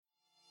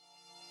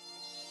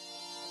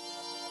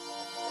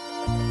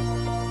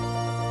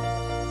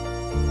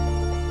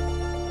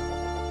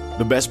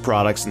The best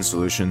products and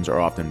solutions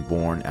are often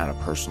born out of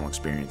personal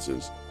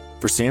experiences.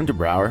 For Sam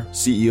DeBrouwer,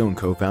 CEO and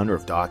co-founder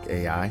of Doc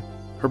AI,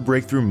 her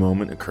breakthrough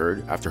moment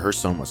occurred after her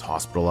son was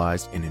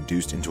hospitalized and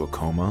induced into a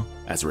coma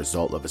as a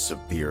result of a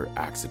severe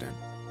accident.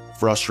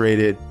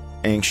 Frustrated,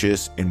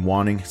 anxious, and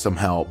wanting some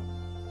help,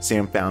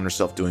 Sam found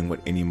herself doing what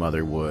any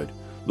mother would,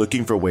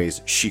 looking for ways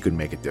she could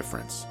make a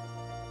difference.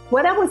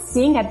 What I was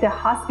seeing at the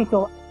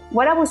hospital,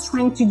 what I was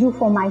trying to do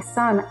for my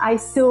son, I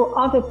saw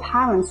other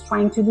parents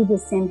trying to do the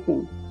same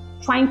thing,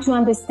 trying to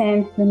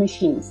understand the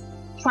machines,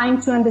 trying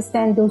to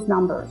understand those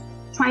numbers,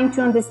 trying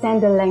to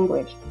understand the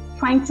language,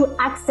 trying to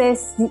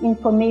access the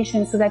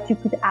information so that you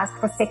could ask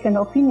for second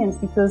opinions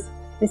because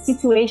the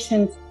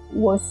situation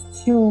was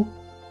too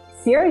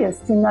serious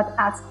to not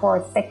ask for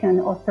a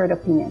second or third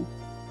opinion.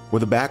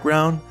 With a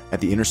background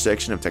at the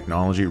intersection of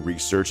technology,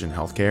 research, and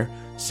healthcare,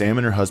 Sam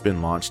and her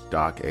husband launched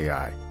Doc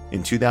AI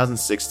in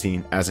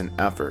 2016 as an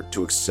effort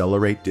to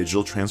accelerate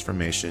digital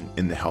transformation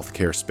in the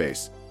healthcare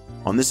space.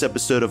 On this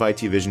episode of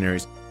IT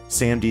Visionaries,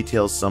 Sam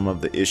details some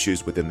of the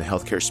issues within the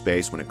healthcare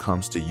space when it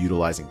comes to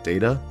utilizing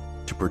data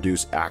to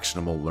produce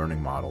actionable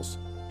learning models,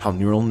 how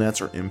neural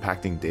nets are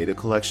impacting data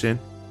collection,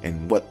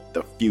 and what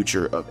the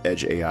future of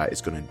Edge AI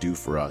is going to do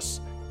for us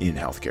in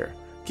healthcare.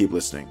 Keep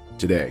listening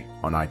today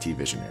on IT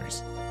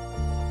Visionaries.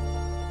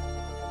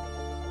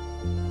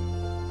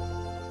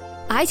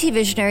 IT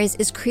Visionaries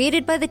is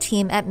created by the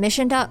team at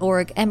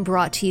Mission.org and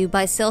brought to you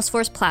by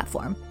Salesforce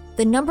Platform,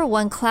 the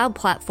 #1 cloud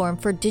platform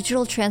for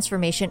digital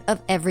transformation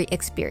of every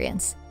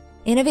experience.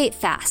 Innovate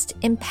fast,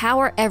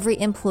 empower every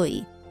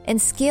employee,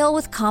 and scale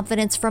with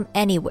confidence from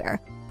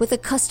anywhere, with a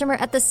customer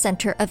at the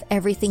center of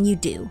everything you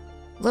do.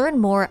 Learn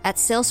more at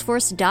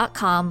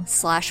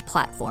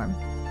salesforce.com/platform.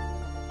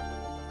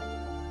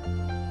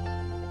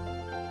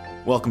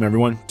 Welcome,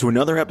 everyone, to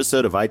another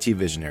episode of IT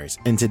Visionaries.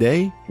 And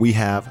today we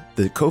have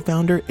the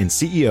co-founder and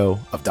CEO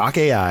of Doc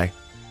AI,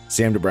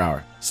 Sam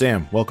DeBrouwer.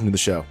 Sam, welcome to the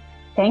show.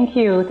 Thank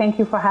you. Thank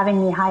you for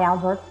having me. Hi,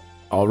 Albert.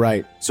 All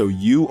right. So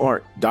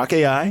Doc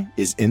AI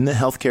is in the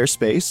healthcare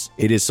space.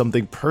 It is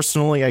something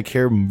personally I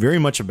care very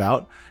much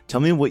about. Tell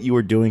me what you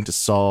are doing to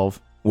solve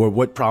or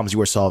what problems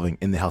you are solving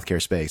in the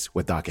healthcare space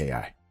with Doc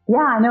AI.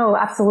 Yeah, no,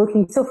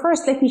 absolutely. So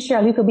first, let me share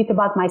a little bit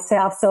about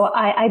myself. So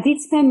I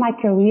did spend my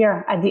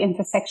career at the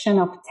intersection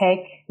of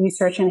tech,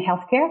 research, and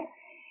healthcare.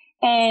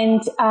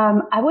 And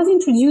I was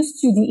introduced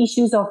to the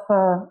issues of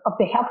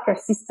the healthcare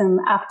system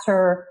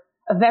after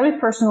a very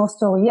personal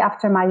story,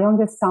 after my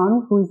youngest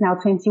son, who is now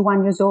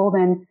 21 years old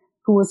and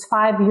who was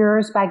 5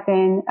 years back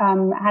then,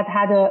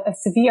 had a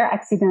severe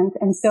accident.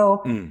 And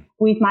so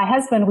with my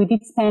husband, we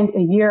did spend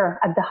a year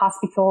at the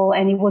hospital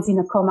and he was in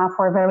a coma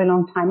for a very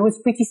long time. It was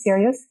pretty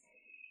serious.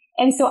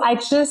 And so I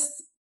just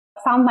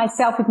found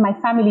myself with my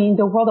family in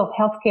the world of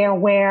healthcare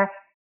where,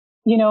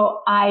 you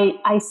know,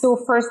 I saw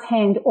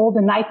firsthand all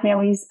the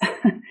nightmares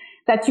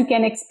that you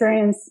can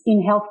experience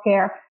in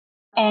healthcare.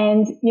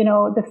 And, you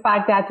know, the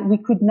fact that we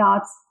could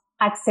not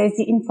access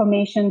the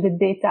information, the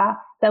data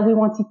that we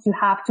wanted to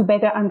have to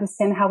better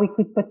understand how we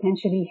could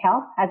potentially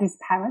help as his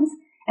parents.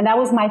 And that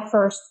was my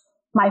first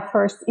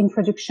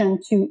introduction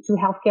to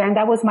healthcare. And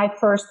that was my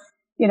first,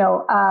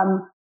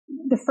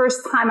 the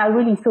first time I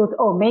really thought,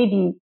 oh,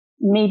 maybe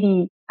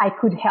I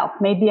could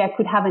help. Maybe I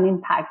could have an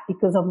impact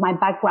because of my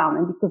background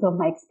and because of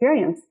my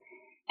experience.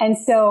 And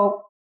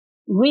so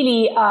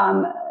really,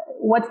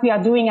 what we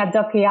are doing at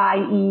Doc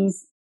AI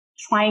is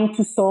trying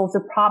to solve the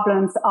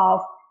problems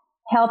of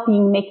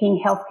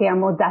making healthcare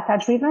more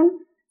data-driven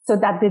so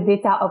that the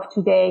data of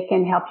today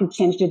can help you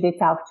change the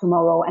data of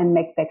tomorrow and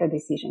make better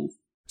decisions.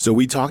 So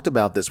we talked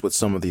about this with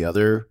some of the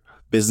other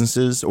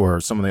businesses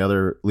or some of the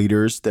other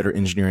leaders that are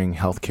engineering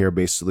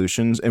healthcare-based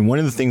solutions. And one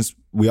of the things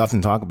we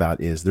often talk about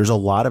is there's a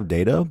lot of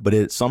data, but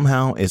it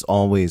somehow is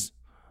always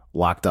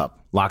locked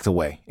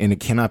away, and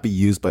it cannot be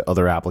used by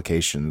other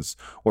applications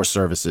or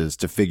services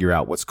to figure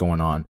out what's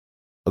going on.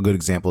 A good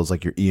example is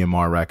like your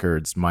EMR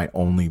records might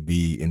only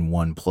be in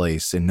one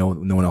place and no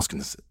one else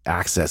can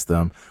access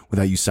them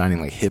without you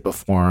signing like HIPAA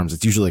forms.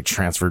 It's usually like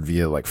transferred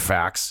via like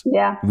fax.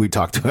 Yeah. We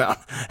talked about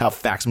how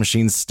fax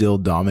machines still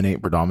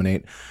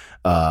predominate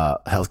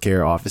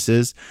healthcare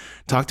offices.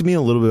 Talk to me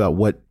a little bit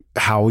about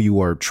how you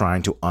are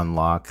trying to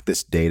unlock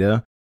this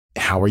data.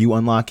 How are you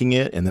unlocking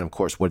it? And then of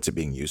course, what's it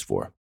being used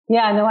for?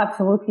 Yeah, no,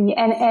 absolutely.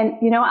 And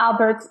you know,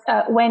 Albert,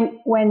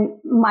 when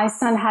my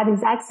son had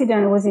his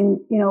accident, it was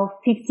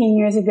 15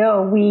 years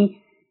ago,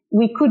 we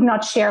could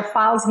not share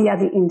files via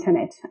the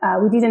internet.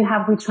 We didn't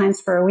have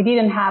WeTransfer. We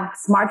didn't have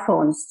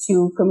smartphones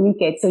to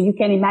communicate. So you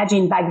can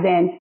imagine back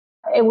then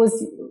it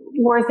was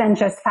worse than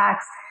just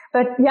fax.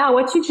 But yeah,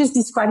 what you just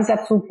described is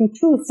absolutely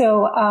true.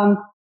 So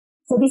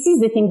this is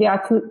the thing. There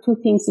are two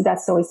things to that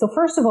story. So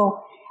first of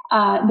all,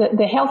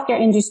 the healthcare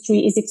industry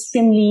is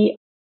extremely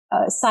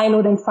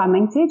siloed and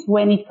fragmented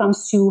when it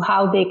comes to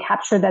how they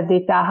capture that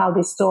data, how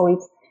they store it.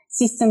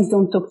 Systems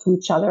don't talk to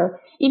each other.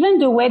 Even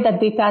the way that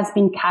data has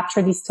been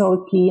captured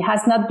historically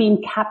has not been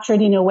captured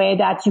in a way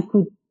that you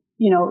could,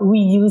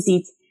 reuse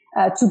it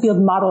to build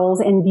models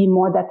and be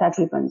more data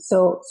driven.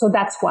 So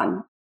that's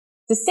one.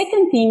 The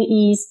second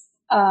thing is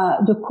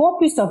the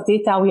corpus of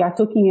data we are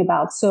talking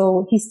about.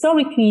 So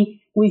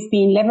historically, we've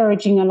been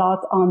leveraging a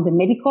lot on the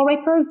medical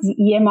records, the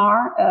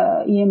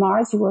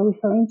EMRs you were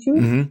referring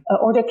to,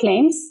 or the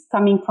claims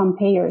coming from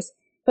payers.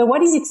 But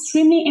what is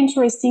extremely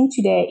interesting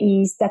today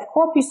is that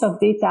corpus of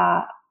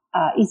data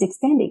is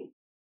expanding.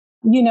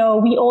 We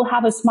all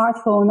have a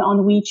smartphone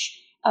on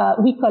which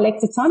we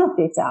collect a ton of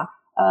data.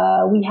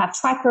 We have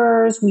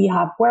trackers, we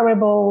have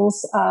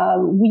wearables,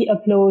 we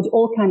upload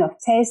all kind of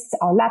tests,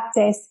 our lab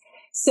tests.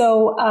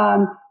 So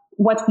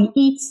what we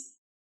eat.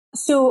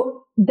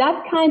 So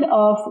that kind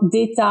of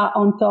data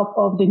on top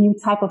of the new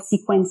type of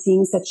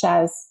sequencing, such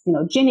as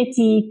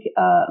genetic,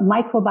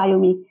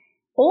 microbiomic,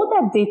 all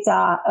that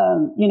data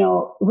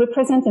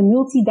represent a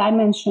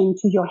multi-dimension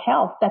to your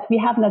health that we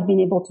have not been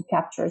able to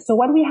capture. So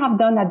what we have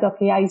done at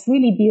Doc.ai is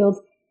really build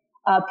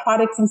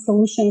products and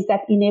solutions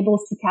that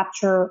enables to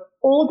capture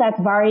all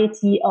that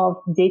variety of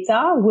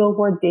data, real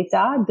world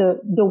data,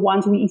 the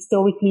ones we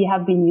historically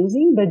have been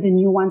using, but the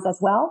new ones as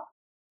well.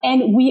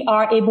 And we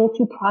are able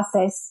to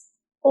process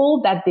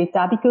all that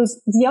data,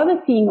 because the other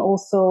thing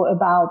also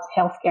about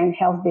healthcare and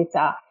health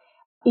data,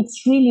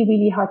 it's really,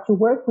 really hard to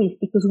work with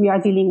because we are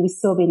dealing with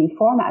so many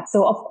formats.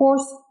 So of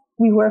course,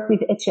 we work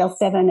with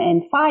HL7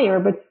 and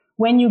FHIR, but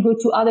when you go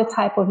to other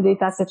type of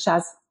data, such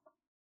as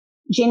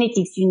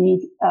genetics, you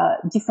need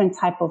different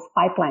type of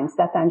pipelines,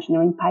 data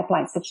engineering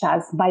pipelines, such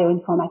as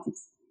bioinformatics,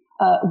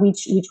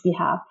 which we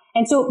have.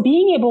 And so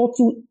being able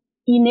to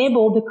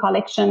enable the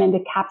collection and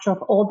the capture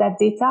of all that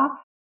data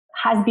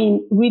has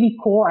been really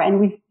core, and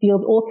we've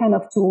built all kind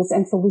of tools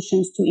and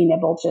solutions to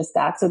enable just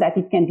that, so that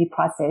it can be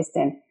processed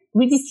and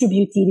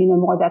redistributed in a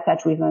more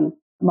data-driven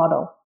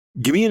model.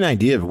 Give me an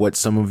idea of what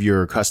some of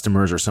your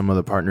customers or some of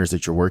the partners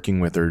that you're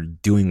working with are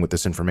doing with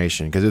this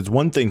information, because it's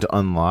one thing to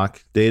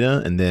unlock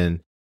data, and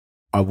then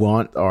I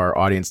want our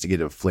audience to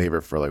get a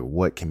flavor for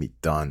what can be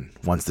done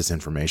once this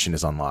information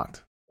is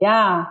unlocked.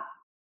 Yeah,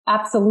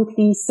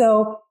 absolutely.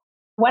 So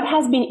what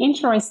has been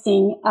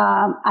interesting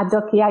at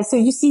Doc.ai, so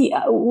you see,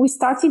 we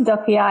started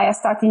Doc.ai, I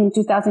started in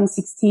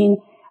 2016.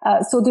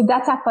 So the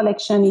data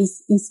collection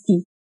is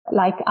key,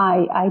 like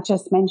I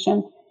just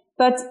mentioned.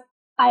 But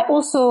I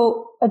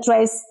also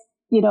address,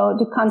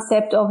 the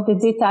concept of the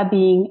data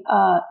being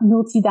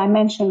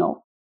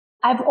multidimensional.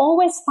 I've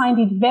always find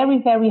it very,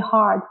 very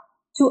hard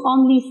to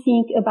only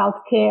think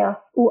about care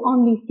or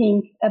only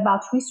think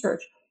about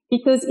research.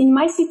 Because in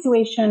my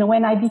situation,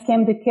 when I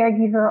became the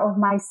caregiver of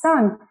my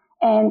son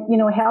and,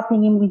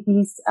 helping him with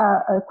these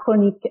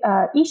chronic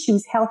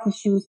issues, health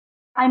issues,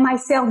 I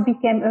myself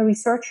became a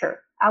researcher.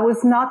 I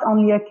was not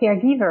only a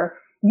caregiver.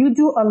 You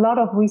do a lot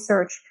of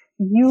research.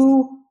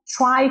 You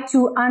try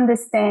to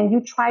understand,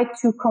 you try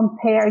to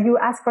compare, you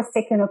ask for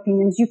second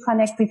opinions, you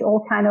connect with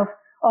all kind of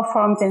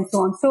forums and so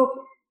on. So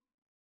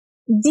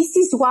this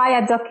is why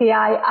at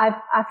Doc.ai,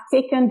 I've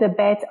taken the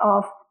bet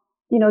of,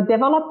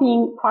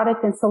 developing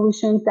products and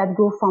solutions that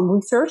go from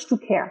research to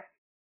care.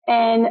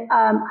 And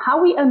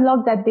how we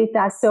unlock that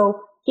data.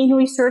 So in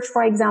research,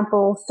 for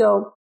example,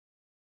 so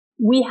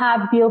we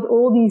have built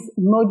all these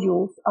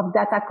modules of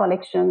data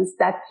collections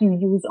that you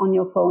use on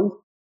your phone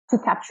to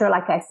capture,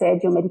 like I said,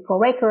 your medical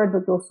record,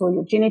 but also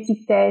your genetic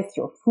tests,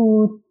 your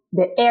food,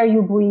 the air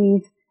you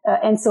breathe,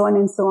 and so on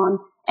and so on.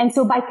 And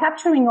so by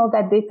capturing all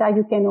that data,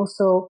 you can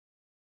also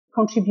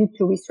contribute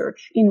to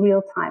research in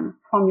real time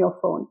from your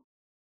phone.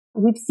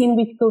 We've seen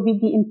with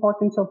COVID the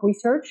importance of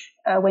research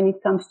when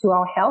it comes to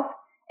our health,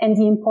 and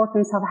the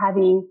importance of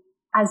having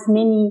as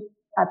many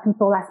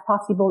people as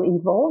possible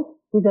involved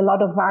with a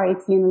lot of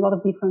variety and a lot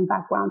of different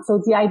backgrounds.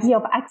 So the idea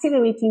of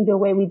accelerating the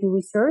way we do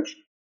research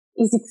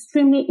is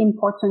extremely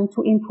important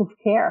to improve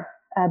care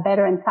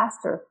better and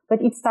faster, but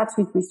it starts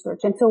with research.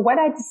 And so what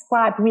I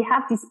described, we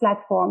have this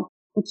platform,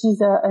 which is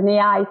an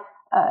AI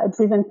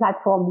driven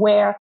platform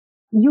where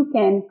you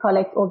can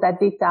collect all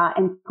that data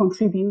and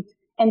contribute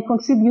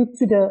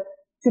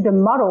to the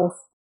models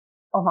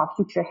of our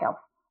future health.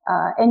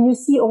 And you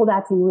see all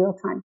that in real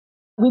time.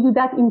 We do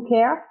that in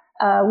care.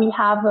 We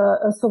have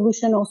a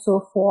solution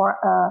also for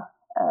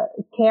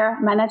care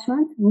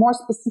management, more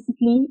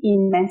specifically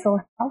in mental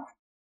health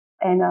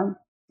and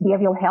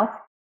behavioral health.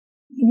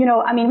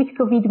 With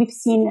COVID, we've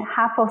seen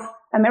half of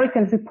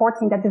Americans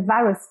reporting that the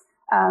virus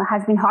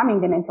has been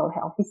harming their mental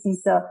health. This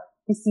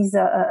is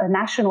a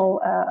national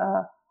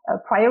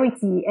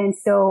priority, and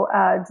so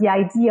the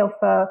idea of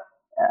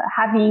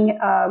having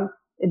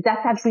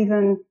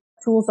data-driven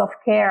tools of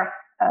care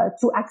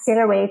to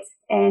accelerate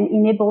and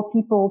enable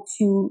people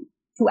to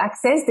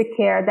access the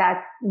care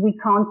that we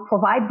can't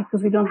provide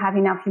because we don't have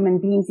enough human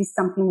beings is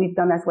something we've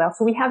done as well.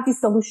 So we have this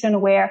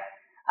solution where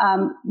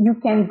you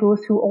can go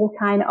through all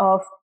kind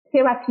of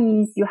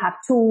therapies. You have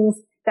tools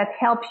that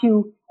help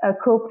you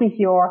cope with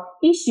your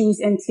issues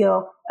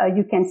until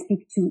you can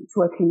speak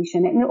to a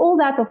clinician. And all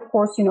that, of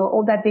course,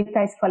 all that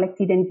data is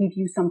collected and give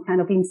you some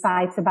kind of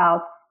insights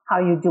about how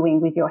you're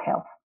doing with your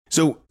health.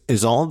 So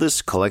is all of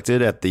this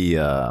collected at the,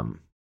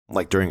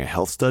 during a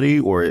health study,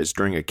 or is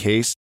during a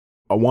case?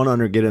 I want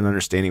to get an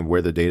understanding of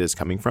where the data is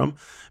coming from,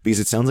 because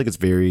it sounds like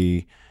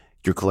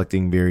you're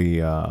collecting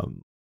very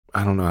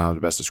I don't know how to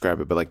best describe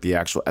it, but like the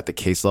actual at the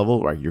case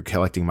level, right? You're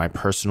collecting my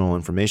personal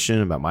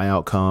information about my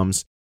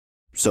outcomes.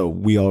 So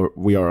we all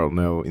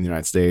know in the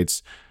United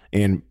States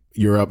and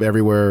Europe,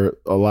 everywhere,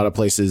 a lot of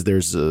places,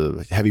 there's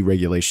heavy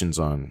regulations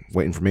on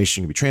what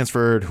information can be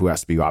transferred, who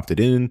has to be opted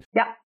in.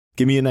 Yeah.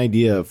 Give me an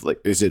idea of like,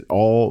 is it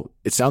all,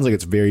 it sounds like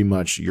it's very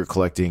much you're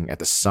collecting at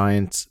the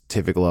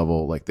scientific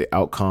level, like the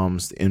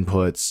outcomes, the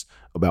inputs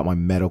about my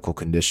medical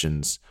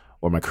conditions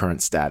or my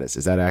current status.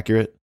 Is that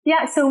accurate?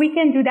 Yeah, so we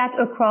can do that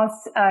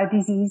across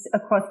disease,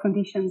 across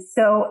conditions.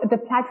 So the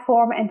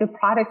platform and the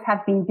products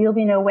have been built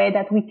in a way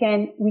that we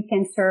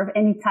can serve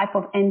any type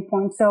of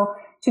endpoint. So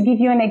to give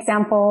you an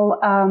example,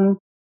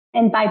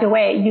 and by the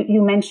way,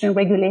 you mentioned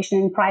regulation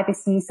and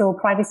privacy. So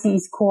privacy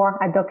is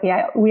core at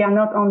Doc.ai. We are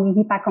not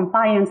only HIPAA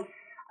compliant.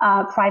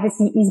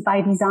 Privacy is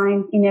by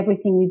design in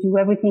everything we do.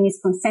 Everything is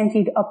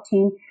consented,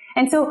 opt-in.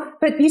 And so,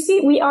 but you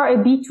see, we are a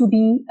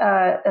B2B,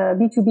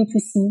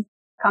 B2B2C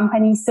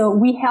company. So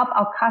we help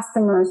our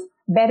customers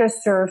better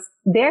serve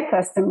their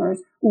customers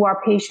who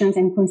are patients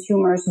and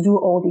consumers do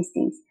all these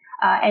things.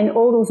 And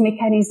all those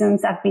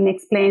mechanisms have been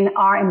explained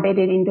are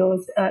embedded in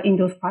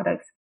those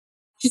products.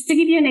 Just to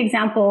give you an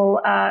example,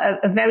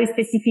 a very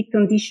specific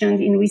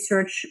condition in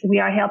research we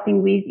are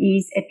helping with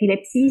is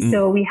epilepsy.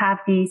 So we have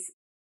this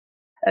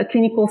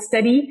clinical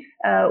study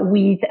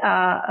with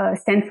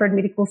Stanford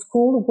Medical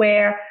School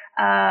where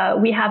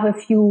we have a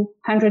few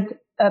hundred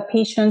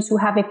patients who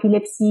have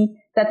epilepsy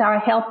that are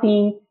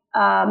helping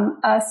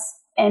us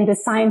and the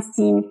science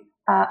team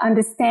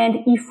understand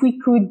if we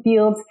could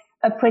build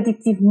a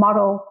predictive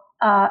model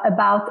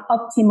about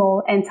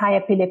optimal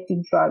anti-epileptic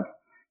drug.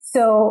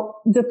 So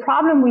the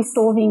problem we're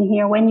solving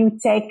here, when you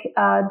take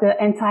the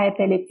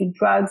anti-epileptic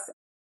drugs,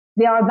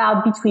 there are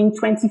about between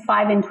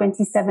 25 and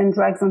 27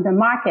 drugs on the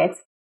market.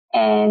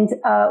 And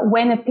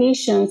when a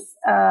patient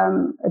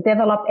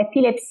develops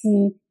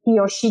epilepsy, he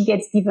or she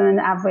gets given an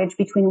average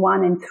between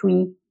 1 and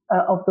 3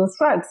 of those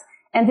drugs.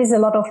 And there's a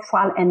lot of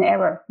trial and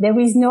error. There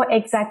is no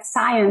exact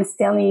science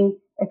telling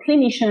a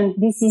clinician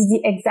this is the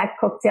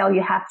exact cocktail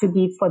you have to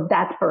give for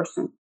that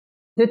person.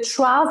 The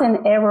trials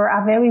and error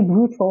are very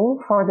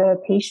brutal for the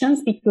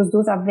patients because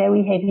those are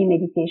very heavy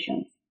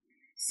medications.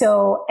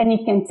 So, and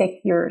it can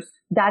take years.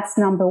 That's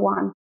number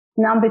one.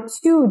 Number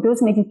two,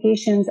 those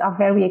medications are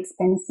very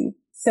expensive.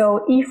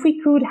 So if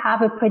we could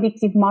have a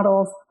predictive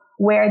models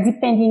where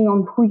depending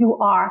on who you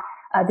are,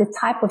 the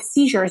type of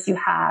seizures you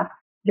have,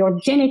 your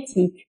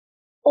genetic,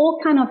 all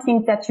kind of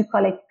things that you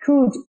collect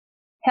could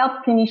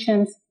help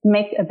clinicians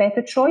make a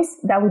better choice.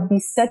 That would be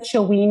such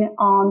a win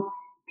on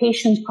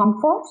patient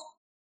comfort,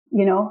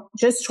 you know,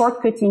 just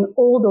shortcutting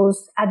all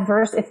those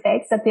adverse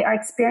effects that they are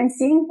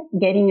experiencing,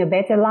 getting a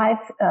better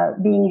life,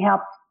 being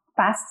helped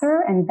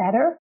faster and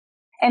better.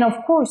 And of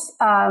course,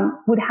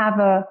 would have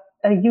a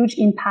huge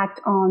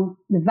impact on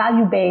the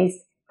value-based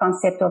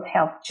concept of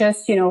health.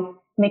 Just, you know,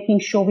 making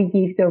sure we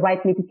give the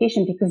right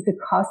medication because the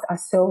costs are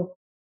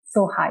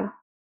so high.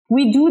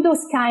 We do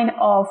those kind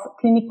of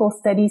clinical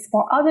studies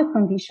for other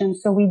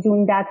conditions. So we're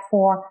doing that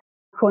for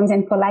Crohn's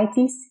and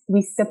colitis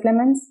with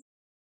supplements.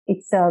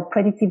 It's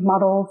predictive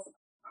models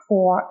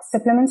for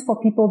supplements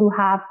for people who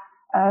have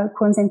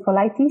Crohn's and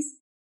colitis.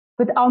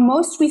 But our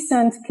most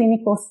recent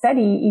clinical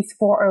study is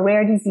for a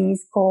rare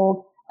disease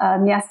called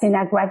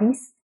myasthenia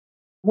gravis,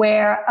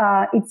 where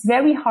it's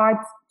very hard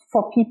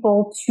for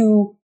people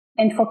to,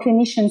 and for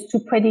clinicians to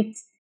predict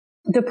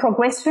the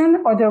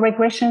progression or the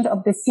regression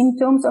of the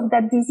symptoms of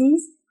that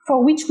disease,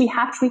 for which we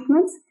have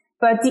treatments,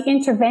 but the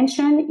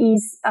intervention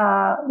is,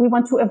 we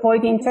want to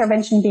avoid the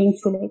intervention being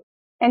too late.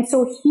 And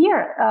so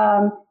here,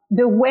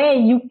 the way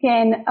you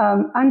can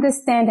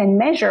understand and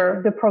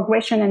measure the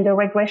progression and the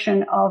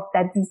regression of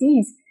that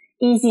disease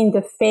is in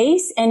the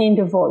face and in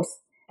the voice.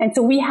 And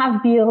so we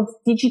have built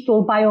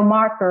digital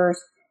biomarkers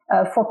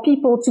for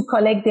people to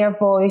collect their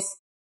voice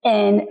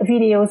and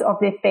videos of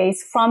their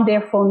face from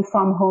their phone,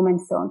 from home,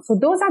 and so on. So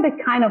those are the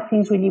kind of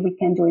things really we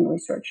can do in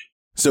research.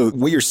 So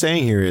what you're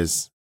saying here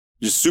is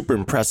just super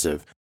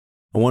impressive.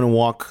 I want to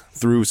walk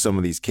through some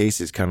of these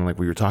cases, kind of like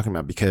we were talking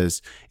about,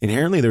 because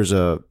inherently there's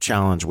a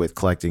challenge with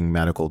collecting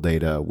medical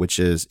data, which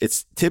is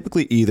it's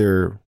typically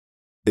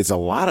it's a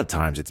lot of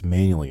times it's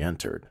manually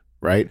entered,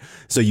 right?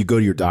 So you go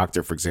to your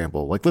doctor, for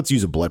example, like let's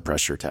use a blood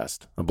pressure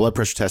test. A blood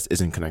pressure test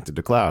isn't connected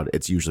to cloud.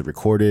 It's usually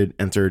recorded,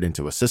 entered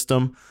into a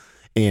system.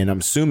 And I'm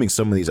assuming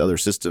some of these other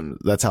systems,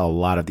 that's how a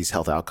lot of these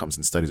health outcomes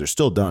and studies are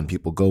still done.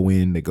 People go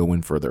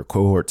in for their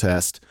cohort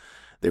test.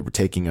 They were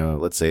taking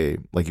let's say,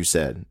 like you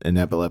said, an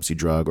epilepsy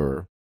drug,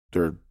 or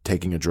they're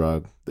taking a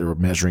drug, they're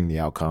measuring the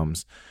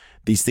outcomes.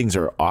 These things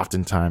are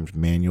oftentimes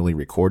manually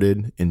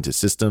recorded into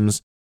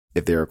systems.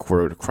 If they're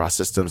recorded across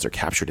systems, they're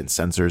captured in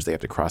sensors, they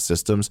have to cross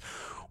systems.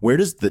 Where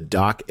does the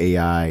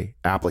Doc.ai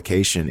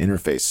application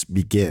interface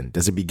begin?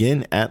 Does it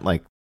begin at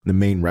like the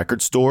main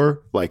record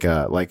store, like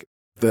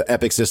the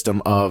Epic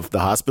system of the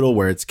hospital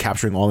where it's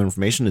capturing all the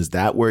information? Is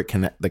that where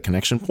the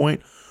connection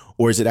point?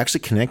 Or is it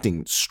actually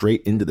connecting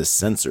straight into the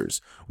sensors,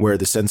 where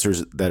the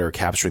sensors that are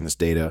capturing this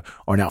data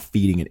are now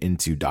feeding it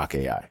into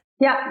Doc.ai?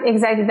 Yeah,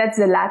 exactly. That's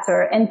the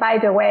latter. And by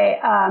the way,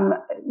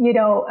 we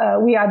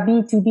are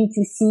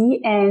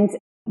B2B2C, and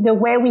the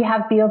way we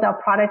have built our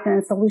product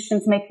and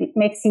solutions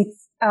makes it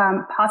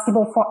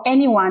possible for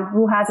anyone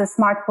who has a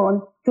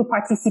smartphone to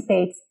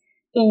participate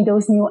in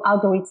those new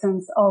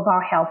algorithms of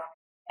our health.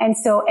 And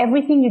so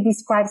everything you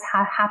described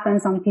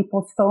happens on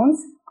people's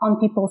phones, on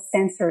people's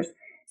sensors.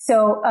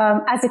 So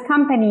as a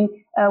company,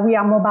 we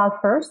are mobile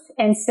first.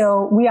 And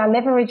so we are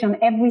leveraged on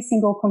every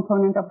single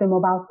component of the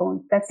mobile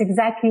phone. That's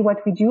exactly what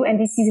we do. And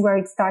this is where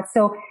it starts.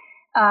 So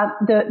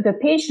the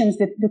patients,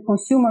 the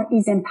consumer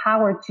is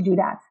empowered to do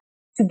that,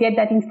 to get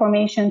that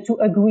information, to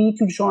agree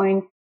to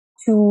join,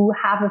 to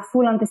have a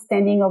full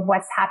understanding of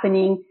what's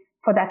happening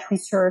for that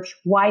research,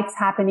 why it's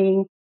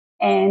happening,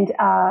 and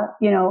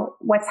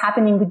what's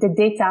happening with the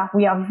data.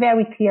 We are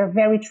very clear,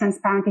 very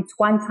transparent. It's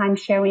one-time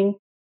sharing.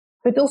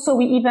 But also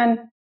we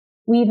even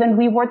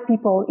reward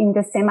people in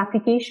the same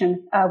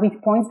application with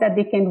points that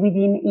they can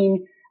redeem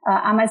in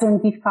Amazon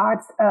gift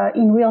cards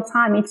in real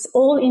time. It's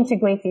all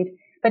integrated,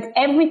 but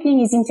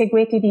everything is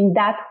integrated in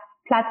that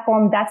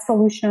platform, that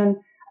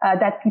solution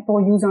that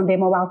people use on their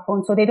mobile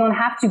phone. So they don't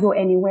have to go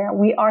anywhere.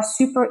 We are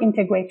super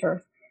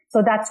integrators.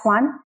 So that's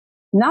one.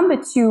 Number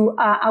two,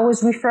 I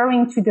was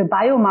referring to the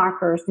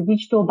biomarkers, the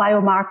digital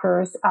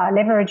biomarkers,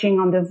 leveraging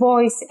on the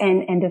voice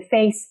and the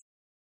face.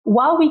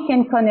 While we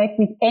can connect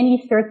with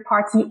any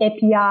third-party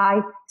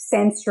API,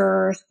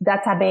 sensors,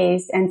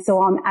 database, and so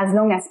on, as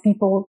long as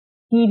people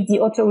give the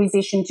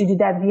authorization to do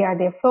that via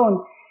their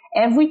phone,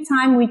 every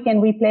time we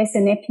can replace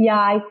an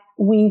API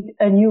with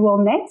a neural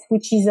net,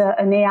 which is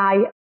an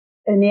AI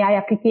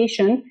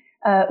application,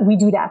 we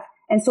do that.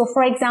 And so,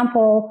 for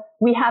example,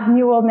 we have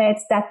neural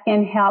nets that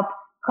can help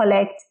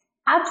collect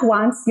at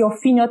once your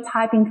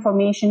phenotype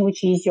information,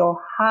 which is your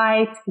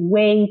height,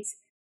 weight,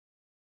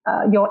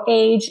 your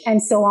age,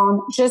 and so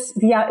on, just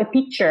via a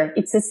picture.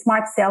 It's a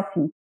smart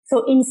selfie.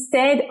 So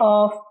instead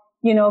of,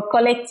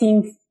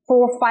 collecting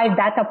 4 or 5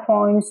 data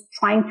points,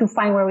 trying to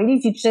find where it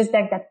is, you just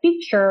take that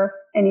picture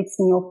and it's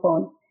in your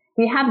phone.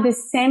 We have the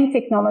same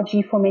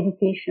technology for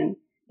medication.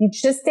 You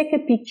just take a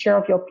picture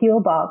of your pill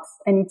box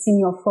and it's in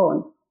your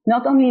phone.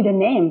 Not only the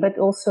name, but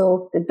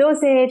also the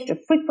dosage, the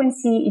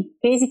frequency. It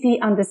basically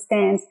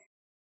understands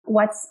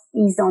what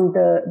is on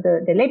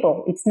the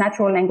label. It's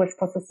natural language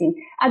processing.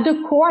 At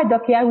the core,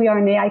 Doc.ai, we are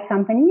an AI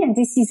company, and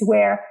this is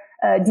where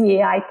the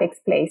AI takes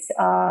place.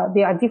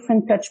 There are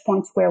different touch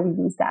points where we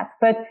use that.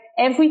 But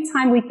every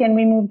time we can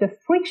remove the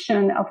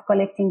friction of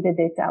collecting the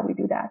data, we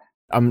do that.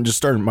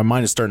 My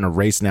mind is starting to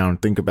race now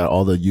and think about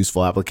all the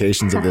useful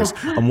applications of this.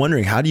 I'm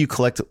wondering, how do you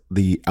collect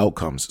the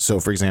outcomes? So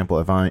for example,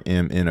 if I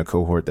am in a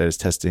cohort that is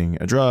testing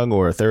a drug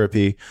or a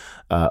therapy,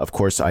 of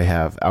course I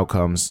have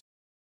outcomes.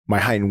 My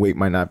height and weight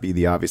might not be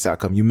the obvious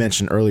outcome. You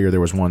mentioned earlier there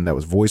was one that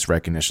was voice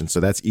recognition, so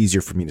that's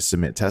easier for me to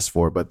submit tests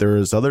for. But there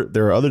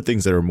are other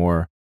things that are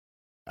more,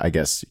 I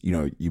guess,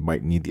 you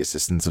might need the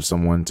assistance of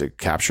someone to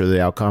capture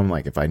the outcome.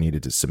 Like if I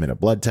needed to submit a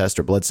blood test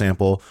or blood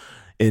sample.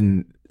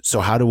 So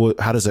how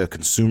does a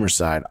consumer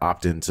side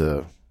opt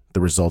into the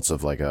results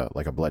of like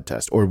a blood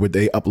test, or would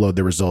they upload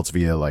the results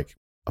via like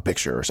a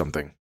picture or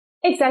something?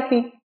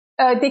 Exactly.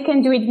 They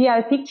can do it via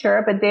a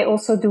picture, but they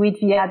also do it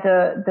via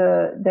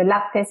the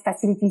lab test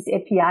facilities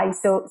API.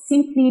 So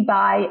simply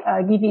by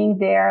giving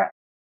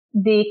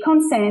the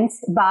consent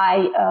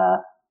by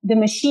the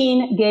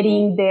machine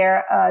getting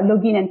their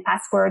login and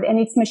password, and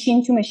it's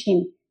machine to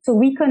machine. So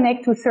we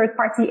connect to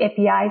third-party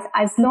APIs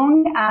as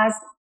long as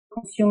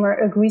the consumer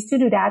agrees to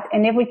do that,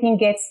 and everything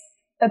gets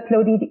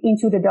uploaded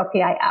into the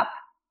Doc.ai app.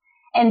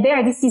 And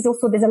there's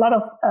a lot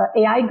of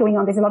AI going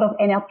on. There's a lot of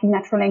NLP,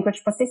 natural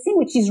language processing,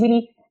 which is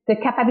really the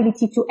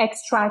capability to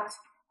extract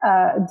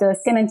the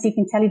semantic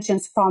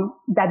intelligence from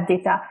that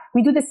data.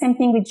 We do the same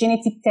thing with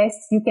genetic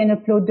tests. You can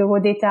upload the raw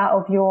data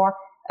of your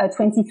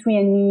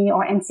 23andMe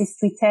or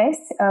Ancestry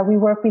test. We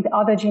work with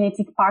other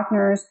genetic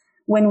partners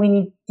when we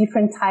need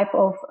different type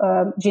of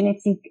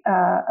genetic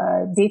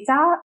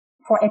data.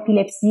 For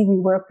epilepsy, we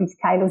work with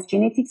Kairos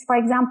Genetics, for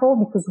example,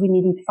 because we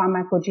needed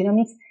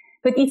pharmacogenomics.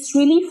 But it's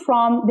really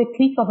from the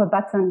click of a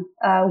button.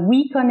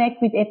 We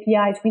connect with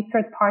APIs, with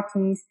third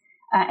parties,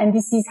 and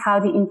this is how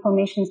the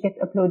information gets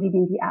uploaded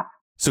in the app.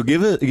 So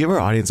give our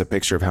audience a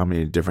picture of how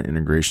many different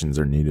integrations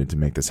are needed to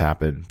make this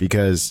happen,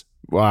 because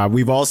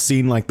we've all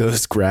seen like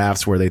those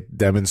graphs where they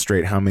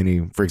demonstrate how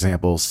many, for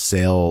example,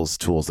 sales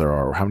tools there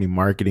are, or how many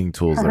marketing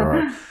tools there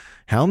are.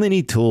 How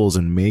many tools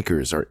and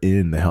makers are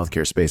in the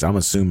healthcare space? I'm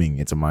assuming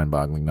it's a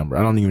mind-boggling number.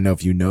 I don't even know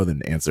if you know the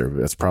answer.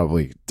 That's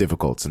probably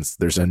difficult since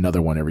there's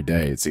another one every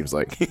day, it seems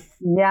like.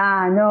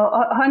 Yeah, no,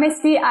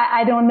 honestly,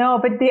 I don't know.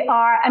 But they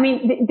are,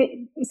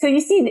 so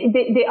you see,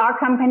 there are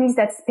companies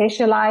that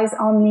specialize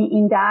only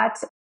in that.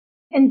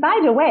 And by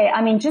the way,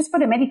 just for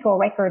the medical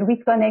record, we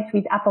connect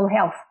with Apple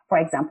Health, for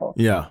example.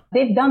 Yeah.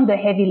 They've done the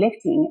heavy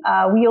lifting.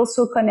 We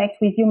also connect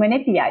with Human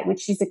API,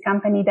 which is a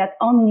company that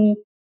only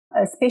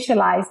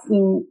specialized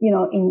in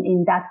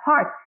that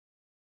part.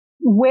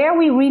 Where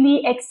we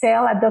really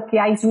excel at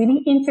Doc.ai is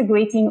really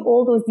integrating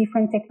all those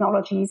different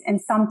technologies and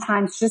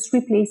sometimes just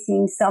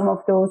replacing some of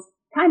those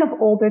kind of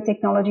older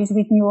technologies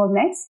with neural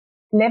nets,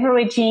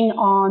 leveraging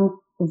on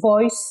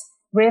voice,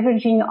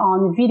 leveraging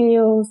on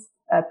videos,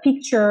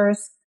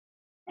 pictures,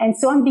 and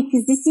so on,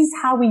 because this is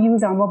how we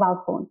use our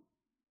mobile phone.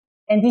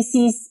 And this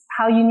is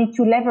how you need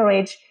to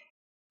leverage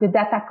the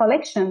data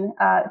collection.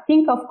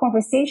 Think of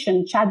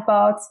conversation,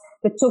 chatbots,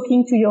 the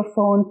talking to your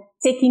phone,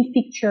 taking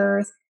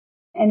pictures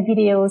and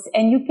videos,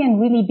 and you can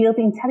really build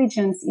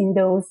intelligence in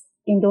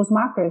those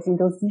markers, in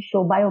those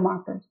digital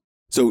biomarkers.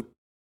 So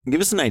give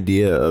us an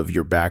idea of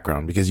your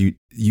background, because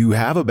you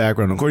have a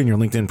background, according to your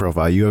LinkedIn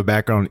profile, you have a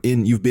background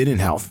you've been in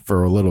health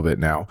for a little bit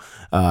now.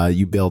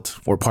 You built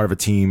or part of a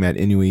team at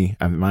Inui,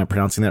 am I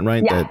pronouncing that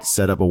right? Yeah. That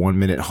set up a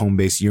 1-minute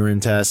home-based urine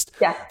test.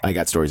 Yeah. I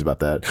got stories about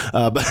that.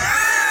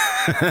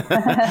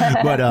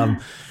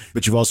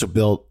 But you've also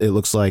built, it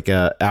looks like,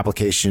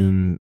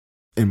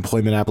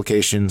 employment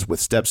applications with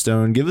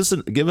StepStone.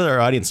 Give our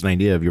audience an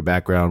idea of your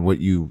background, what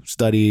you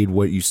studied,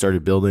 what you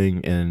started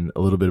building, and a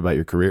little bit about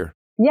your career.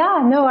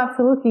 Yeah, no,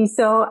 absolutely.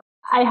 So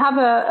I have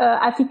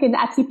I think an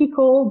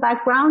atypical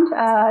background.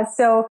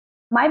 So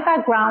my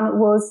background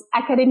was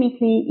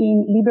academically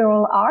in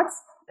liberal arts,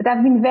 but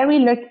I've been very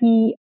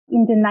lucky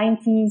in the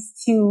 90s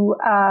to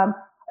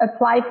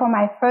apply for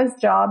my first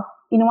job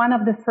in one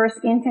of the first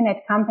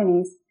internet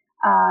companies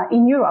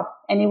in Europe,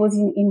 and it was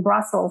in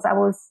Brussels. I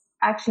was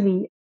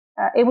actually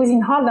it was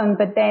in Holland,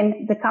 but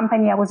then the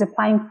company I was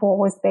applying for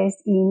was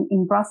based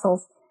in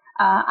Brussels.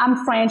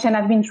 I'm French, and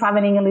I've been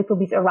traveling a little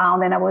bit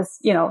around, and I was,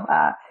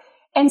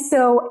 and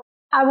so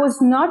I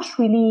was not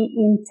really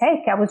in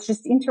tech. I was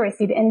just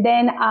interested. And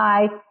then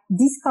I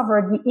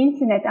discovered the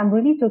internet. I'm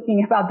really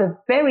talking about the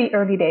very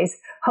early days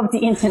of the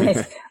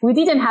internet. We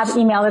didn't have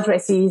email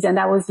addresses, and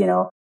that was,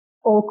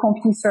 all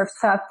CompuServe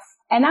stuff.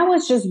 And I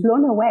was just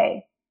blown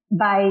away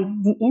by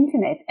the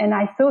internet. And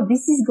I thought,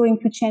 this is going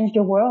to change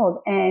the world.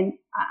 And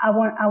I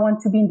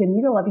want to be in the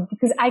middle of it,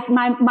 because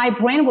my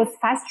brain was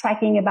fast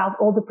tracking about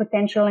all the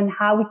potential and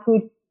how we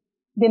could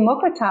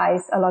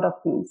democratize a lot of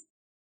things.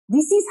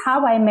 This is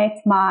how I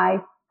met my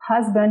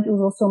husband,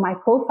 who's also my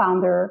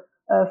co-founder,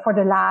 for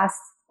the last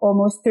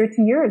almost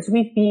 30 years.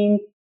 We've been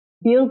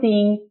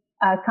building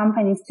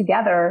companies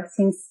together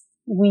since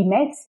we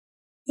met.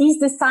 He's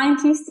the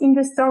scientist in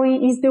the story.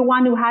 He's the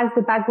one who has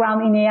the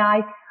background in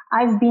AI.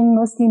 I've been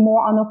mostly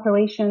more on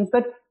operations,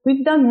 but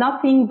we've done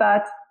nothing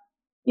but,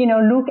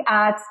 look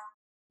at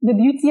the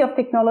beauty of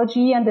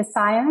technology and the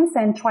science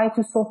and try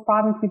to solve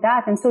problems with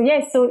that. And so,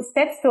 yes, so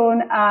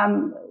StepStone,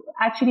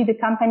 actually the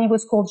company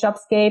was called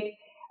Jobscape,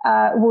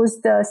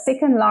 was the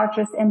second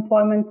largest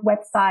employment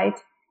website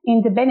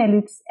in the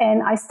Benelux.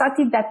 And I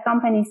started that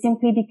company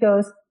simply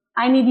because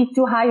I needed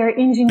to hire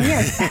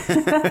engineers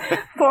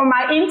for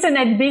my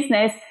internet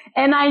business.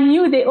 And I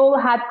knew they all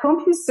had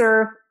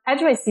CompuServe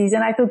addresses.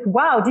 And I thought,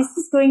 wow, this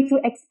is going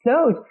to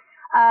explode.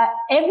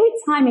 Every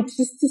time it's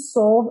just to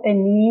solve a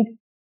need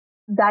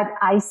that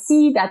I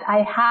see, that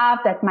I have,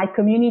 that my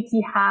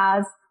community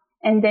has,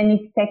 and then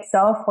it takes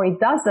off or it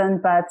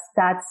doesn't, but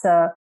that's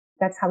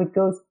how it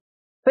goes.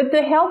 But the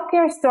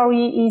healthcare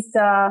story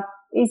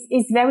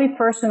is very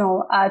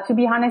personal. To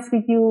be honest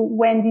with you,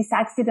 when this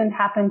accident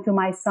happened to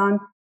my son,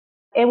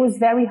 it was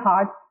very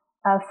hard,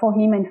 for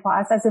him and for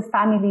us as a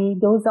family.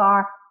 Those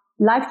are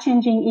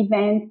life-changing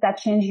events that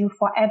change you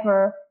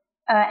forever.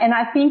 And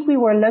I think we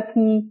were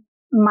lucky,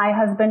 my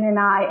husband and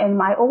I and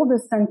my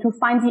oldest son, to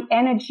find the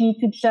energy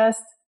to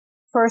just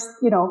first,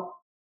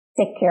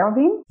 take care of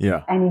him.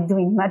 Yeah. And he's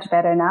doing much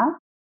better now.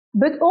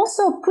 But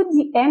also put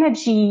the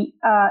energy,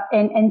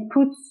 and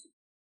put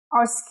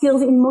our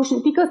skills in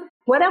motion. Because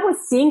what I was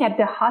seeing at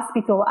the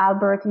hospital,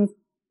 Albert, is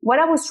what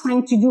I was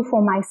trying to do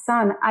for my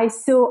son. I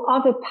saw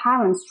other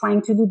parents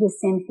trying to do the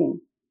same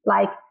thing,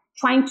 like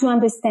trying to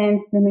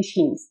understand the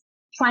machines,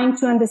 trying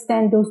to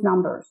understand those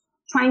numbers,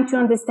 trying to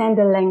understand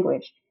the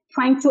language,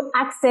 trying to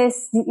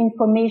access the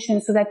information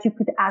so that you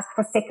could ask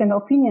for second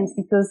opinions,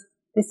 because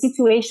the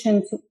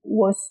situation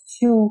was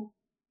too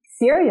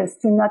serious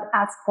to not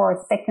ask for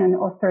a second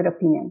or third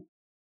opinion.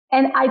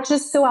 And I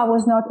just saw I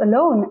was not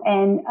alone,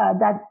 and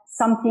that's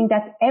something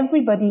that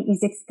everybody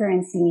is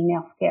experiencing in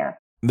healthcare.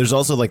 There's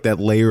also like that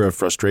layer of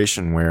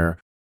frustration where,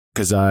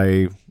 because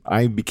I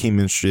became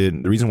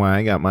interested, the reason why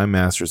I got my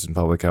master's in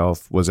public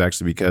health was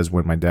actually because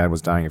when my dad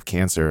was dying of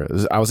cancer,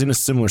 I was in a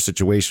similar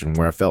situation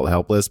where I felt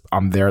helpless.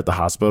 I'm there at the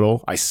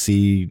hospital. I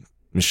see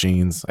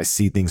machines. I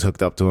see things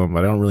hooked up to them,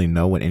 but I don't really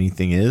know what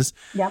anything is.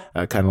 Yep.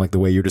 Kind of like the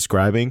way you're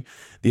describing.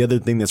 The other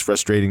thing that's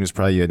frustrating is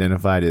probably you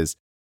identified is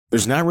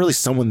there's not really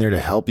someone there to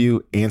help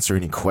you answer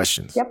any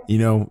questions. Yep.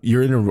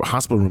 You're in a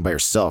hospital room by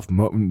yourself.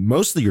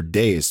 Most of your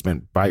day is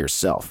spent by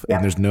yourself, Yep.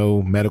 and there's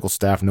no medical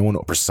staff, no one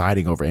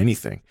presiding over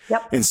anything.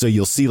 Yep. And so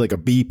you'll see like a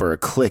beep or a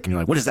click, and you're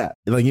like, "What is that?"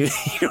 Like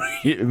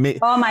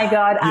Oh my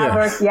God,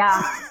 Albert,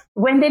 yeah.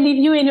 When they leave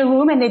you in a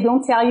room and they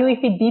don't tell you if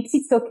it beeps,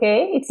 it's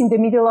okay. It's in the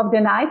middle of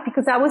the night,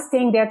 because I was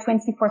staying there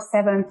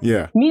 24/7.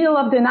 Yeah. Middle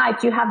of the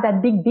night, you have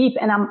that big beep,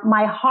 and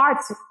my heart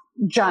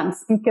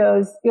jumps,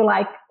 because you're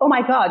like, oh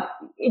my God,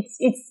 it's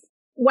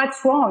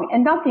what's wrong?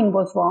 And nothing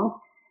was wrong.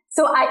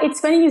 So it's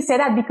funny you say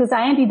that, because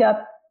I ended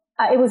up,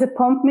 it was a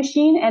pump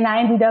machine, and I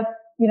ended up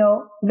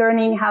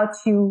learning how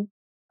to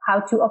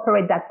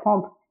operate that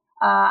pump.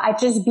 I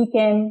just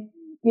became,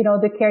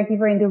 the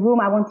caregiver in the room.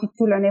 I wanted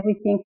to learn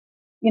everything,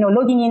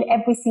 logging in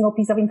every single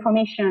piece of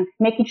information,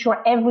 making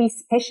sure every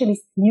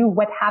specialist knew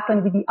what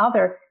happened with the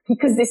other,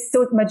 because there's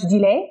so much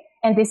delay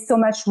and there's so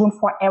much room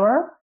for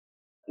error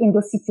in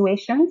those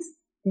situations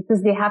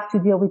because they have to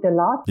deal with a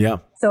lot. Yeah.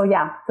 So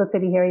yeah,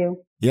 totally hear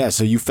you. Yeah.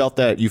 So you felt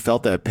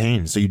that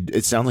pain. So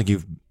it sounds like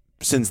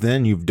since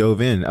then you've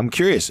dove in. I'm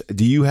curious,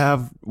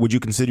 would you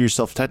consider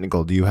yourself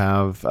technical? Do you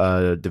have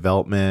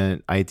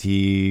development,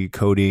 IT,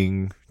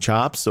 coding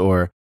chops,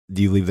 or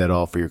do you leave that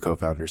all for your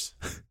co-founders?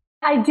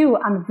 I do.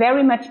 I'm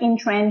very much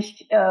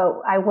entrenched.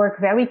 I work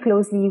very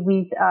closely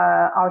with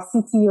our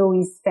CTO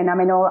is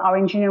phenomenal, our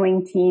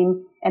engineering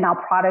team and our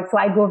product. So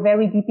I go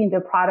very deep in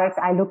the product.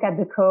 I look at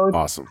the code.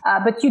 Awesome.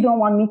 But you don't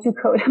want me to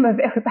code. I'm a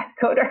very bad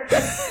coder.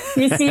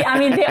 You see,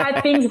 there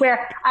are things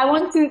where I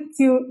want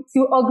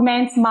to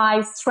augment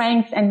my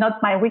strengths and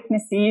not my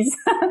weaknesses.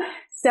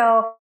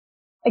 So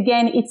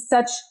again, it's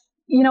such,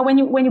 when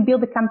you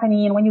build a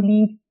company and when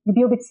you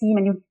build a team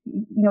and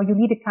you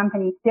lead a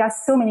company, there are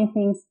so many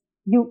things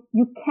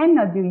you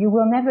cannot do, you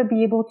will never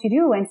be able to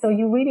do. And so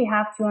you really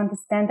have to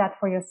understand that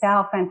for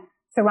yourself and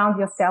surround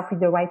yourself with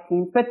the right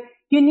teams. But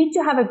you need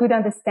to have a good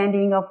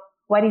understanding of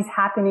what is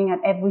happening at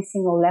every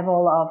single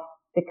level of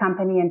the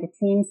company and the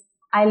teams.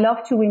 I love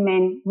to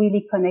remain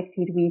really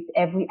connected with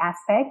every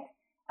aspect.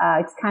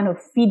 It's kind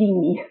of feeding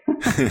me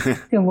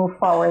to move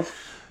forward.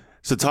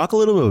 So talk a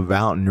little bit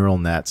about neural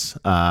nets,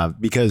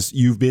 because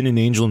you've been an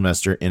angel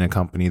investor in a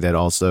company that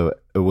also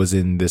was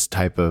in this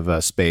type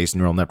of space,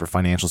 neural net for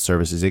financial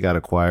services. It got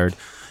acquired.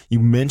 You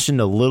mentioned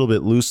a little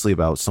bit loosely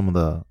about some of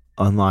the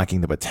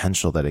unlocking the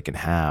potential that it can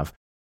have.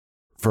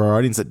 For our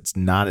audience that's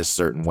not as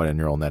certain what a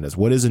neural net is,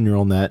 what is a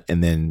neural net?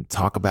 And then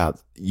talk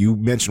about, you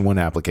mentioned one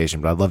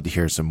application, but I'd love to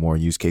hear some more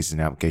use cases and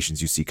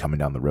applications you see coming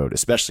down the road,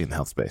 especially in the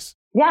health space.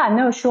 Yeah,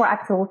 no, sure,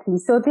 absolutely.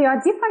 So there are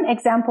different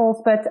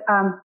examples, but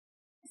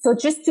so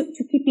just to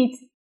keep it,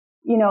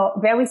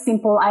 very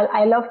simple,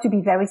 I love to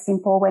be very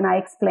simple when I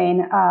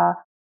explain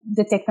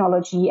the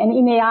technology. And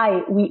in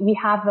AI, we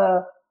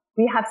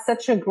have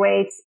such a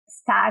great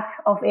stack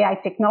of AI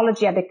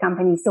technology at the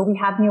company. So we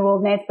have neural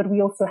nets, but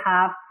we also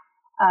have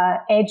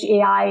edge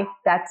AI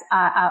that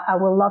I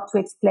will love to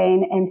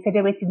explain, and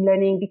federated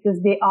learning, because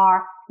they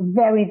are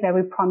very,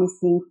 very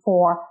promising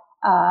for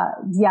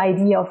the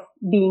idea of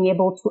being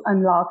able to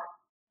unlock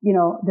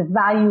the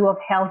value of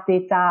health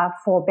data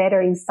for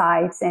better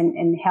insights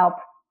and help,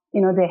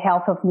 the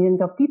health of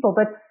millions of people.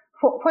 But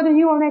for the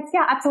neural nets,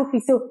 yeah, absolutely.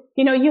 So,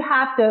 you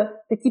have the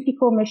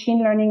typical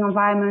machine learning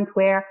environment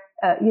where,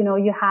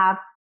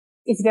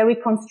 it's very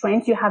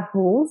constrained. You have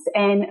rules,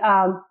 and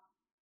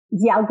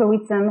the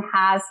algorithm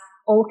has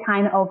all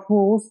kind of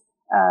rules,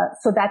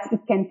 so that it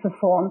can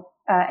perform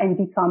and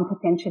become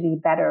potentially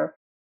better.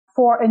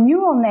 For a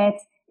neural net,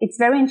 it's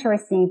very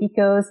interesting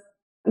because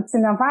it's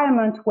an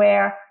environment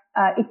where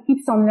it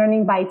keeps on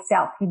learning by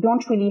itself. You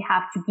don't really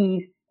have to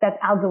give that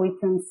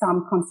algorithm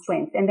some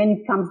constraints, and then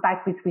it comes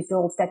back with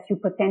results that you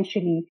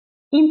potentially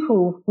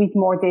improve with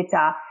more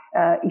data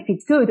if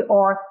it's good,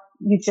 or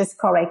you just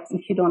correct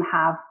if you don't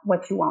have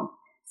what you want.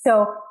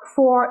 So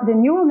for the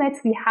neural nets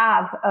we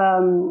have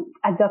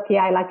at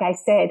Doc.ai, like I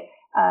said,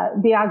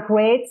 they are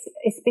great,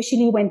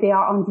 especially when they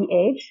are on the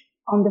edge,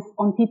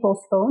 on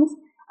people's phones.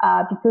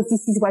 Because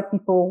this is what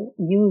people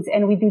use.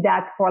 And we do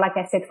that for, like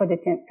I said, for the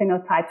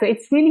phenotype. So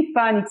it's really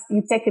fun.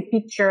 You take a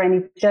picture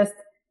and it just,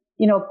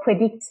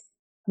 predicts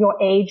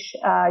your age,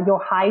 your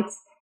height,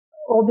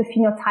 all the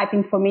phenotype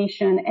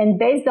information. And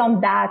based on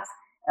that,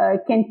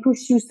 can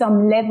push you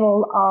some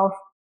level of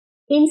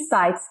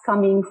insights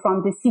coming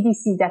from the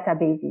CDC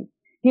databases.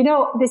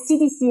 The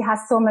CDC has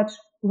so much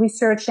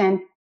research and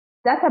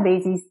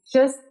databases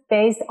just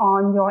based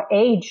on your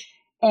age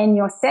and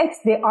your sex.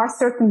 There are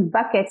certain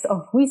buckets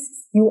of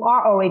risks you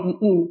are already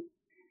in.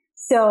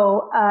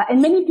 So, and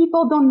many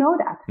people don't know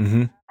that.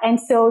 Mm-hmm. And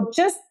so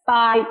just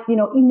by,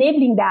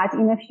 enabling that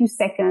in a few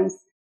seconds,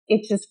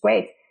 it's just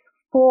great.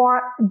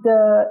 For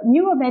the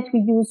neural net we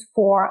use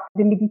for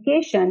the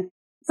medication,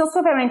 it's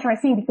also very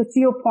interesting because, to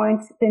your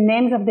point, the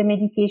names of the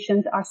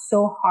medications are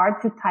so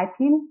hard to type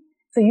in.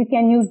 So you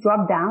can use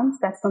drop downs.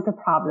 That's not a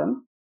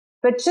problem.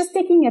 But just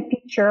taking a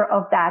picture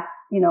of that,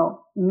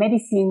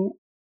 medicine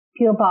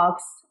pill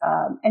box,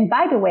 and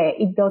by the way,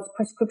 it does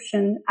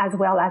prescription as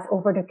well as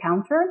over the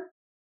counter,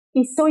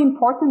 is so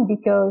important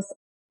because,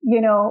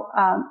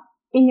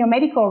 in your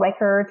medical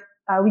record,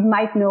 we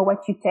might know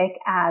what you take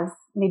as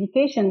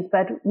medications,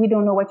 but we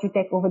don't know what you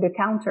take over the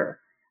counter,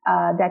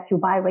 that you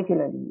buy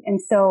regularly. And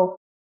so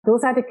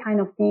those are the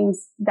kind of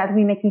things that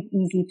we make it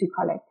easy to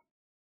collect.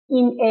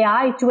 In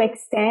AI, to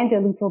extend a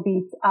little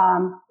bit,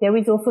 there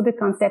is also the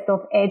concept of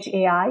edge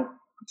AI,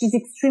 which is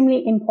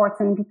extremely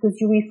important because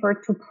you refer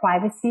to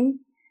privacy.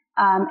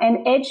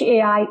 And edge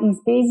AI is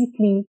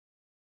basically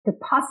the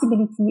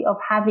possibility of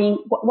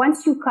having,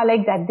 once you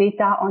collect that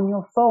data on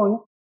your phone,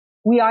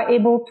 we are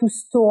able to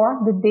store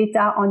the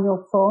data on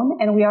your phone,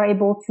 and we are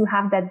able to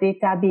have that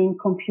data being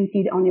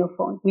computed on your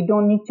phone. We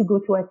don't need to go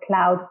to a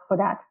cloud for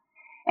that.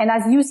 And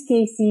as use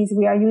cases,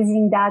 we are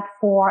using that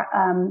for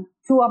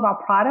 2 of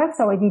our products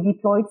already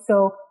deployed.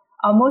 So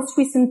our most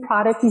recent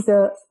product is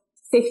a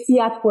Safety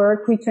at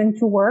Work, Return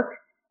to Work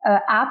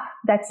app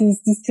that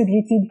is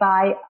distributed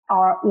by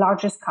our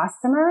largest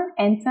customer,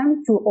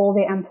 Anthem, to all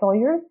the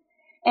employers.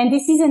 And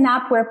this is an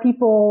app where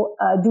people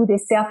do their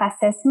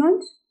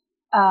self-assessment.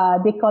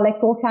 They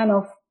collect all kind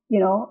of,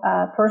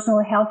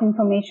 personal health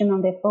information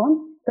on their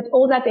phone, but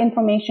all that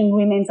information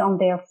remains on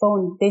their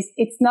phone.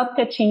 It's not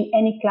touching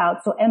any cloud.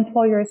 So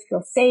employers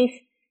feel safe.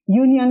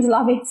 Unions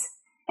love it.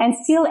 And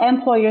still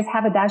employers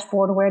have a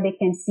dashboard where they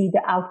can see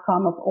the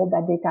outcome of all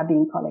that data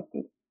being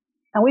collected.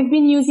 And we've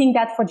been using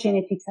that for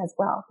genetics as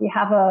well. We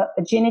have a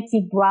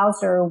genetic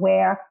browser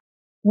where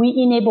we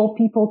enable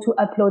people to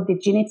upload the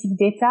genetic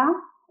data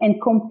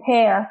and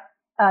compare.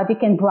 They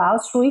can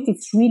browse through it.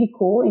 It's really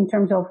cool in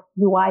terms of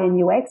UI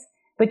and UX,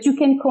 but you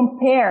can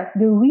compare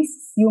the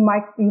risks you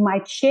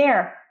might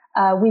share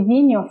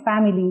within your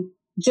family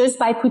just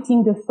by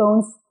putting the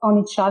phones on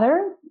each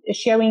other,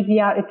 sharing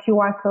via a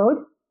QR code.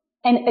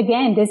 And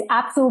again, there's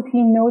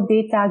absolutely no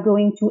data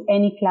going to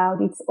any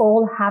cloud. It's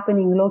all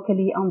happening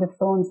locally on the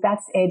phones.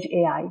 That's Edge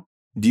AI.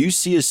 Do you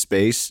see a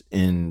space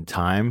in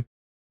time,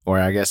 or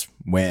I guess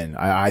when?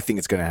 I think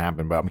it's going to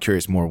happen, but I'm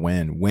curious more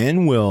when.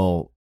 When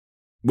will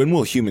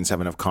humans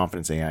have enough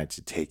confidence in AI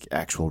to take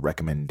actual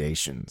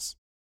recommendations?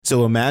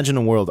 So imagine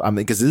a world,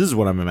 because this is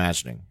what I'm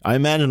imagining. I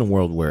imagine a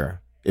world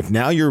where if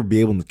now you're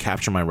be able to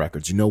capture my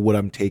records, you know what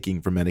I'm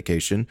taking for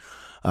medication.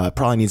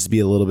 Probably needs to be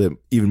a little bit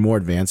even more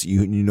advanced.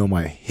 You know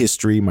my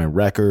history, my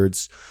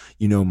records,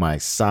 you know my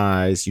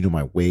size, you know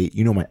my weight,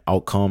 you know my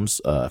outcomes.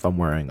 If I'm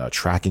wearing a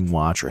tracking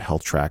watch or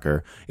health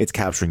tracker, it's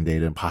capturing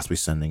data and possibly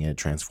sending it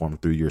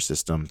transformed through your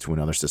system to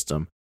another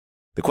system.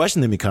 The question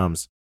then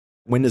becomes,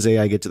 when does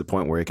AI get to the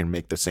point where it can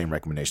make the same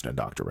recommendation a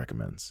doctor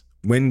recommends?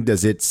 When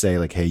does it say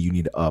like, hey, you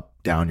need to up,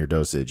 down your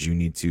dosage. You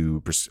need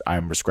to,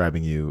 I'm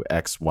prescribing you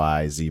X,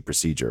 Y, Z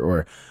procedure,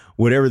 or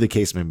whatever the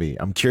case may be.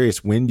 I'm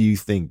curious, when do you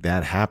think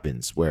that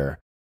happens where,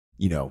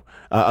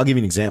 I'll give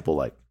you an example.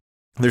 Like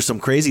there's some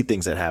crazy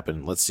things that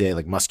happen. Let's say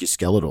like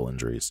musculoskeletal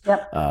injuries.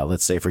 Yep.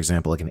 Let's say, for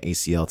example, like an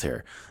ACL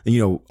tear.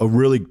 A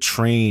really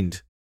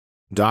trained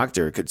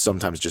doctor could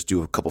sometimes just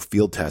do a couple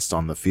field tests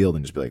on the field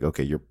and just be like,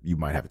 okay, you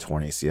might have a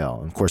torn ACL.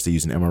 And of course they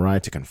use an MRI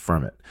to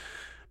confirm it.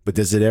 But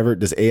does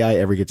AI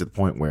ever get to the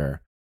point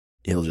where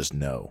it'll just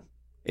know?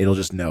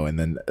 And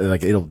then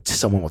like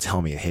someone will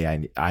tell me,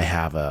 hey, I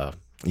have a,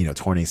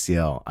 torn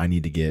ACL. I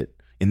need to get,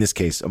 in this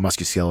case, a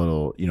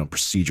musculoskeletal,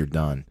 procedure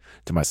done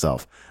to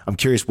myself. I'm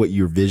curious what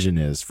your vision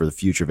is for the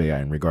future of AI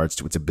in regards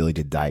to its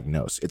ability to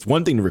diagnose. It's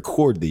one thing to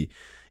record the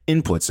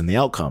inputs and the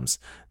outcomes.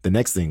 The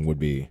next thing would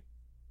be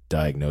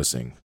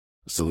diagnosing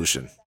a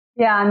solution.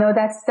 Yeah, no,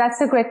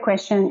 that's a great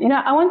question.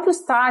 I want to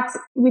start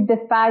with the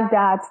fact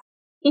that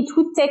it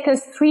would take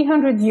us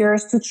 300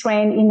 years to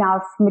train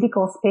enough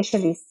medical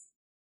specialists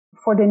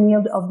for the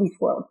need of this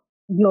world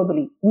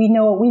globally. We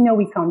know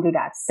we can't do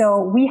that.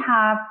 So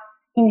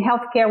in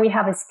healthcare, we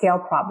have a scale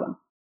problem.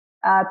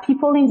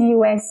 People in the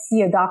US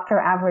see a doctor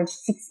average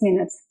 6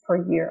 minutes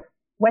per year.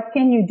 What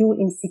can you do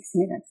in 6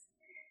 minutes?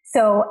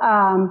 So,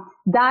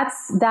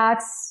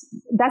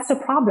 that's a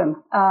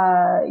problem.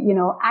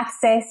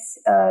 Access,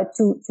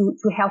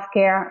 to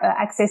healthcare,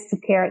 access to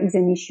care is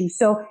an issue.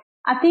 So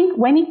I think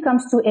when it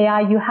comes to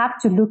AI, you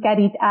have to look at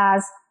it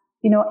as,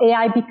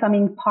 AI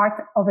becoming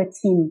part of a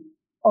team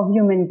of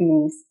human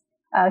beings,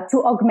 to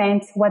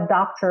augment what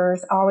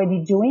doctors are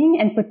already doing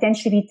and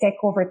potentially take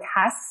over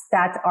tasks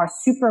that are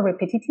super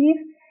repetitive,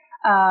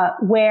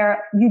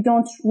 where you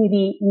don't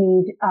really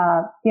need,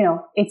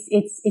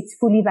 it's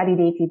fully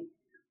validated.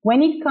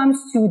 When it comes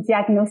to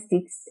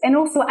diagnostics and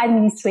also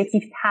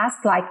administrative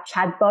tasks like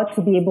chatbot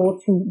to be able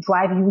to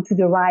drive you to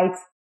the right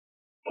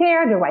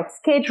care, the right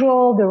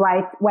schedule, the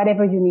right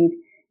whatever you need.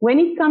 When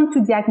it comes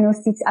to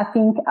diagnostics, I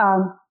think,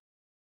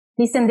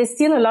 there's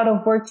still a lot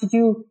of work to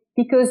do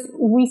because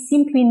we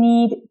simply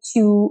need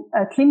to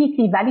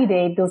clinically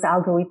validate those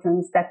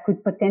algorithms that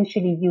could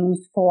potentially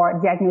use for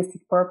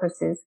diagnostic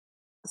purposes.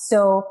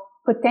 So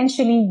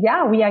potentially,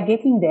 yeah, we are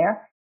getting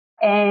there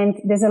and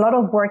there's a lot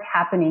of work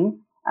happening.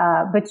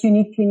 But you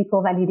need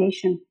clinical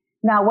validation.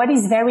 Now, what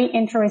is very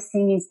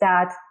interesting is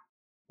that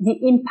the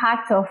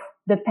impact of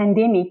the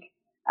pandemic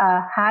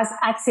has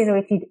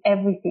accelerated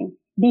everything.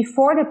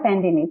 Before the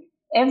pandemic,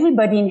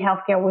 everybody in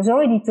healthcare was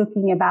already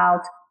talking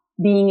about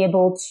being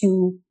able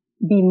to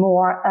be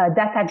more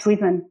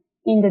data-driven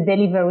in the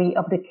delivery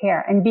of the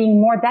care. And being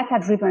more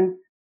data-driven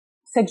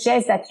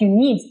suggests that you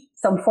need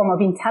some form of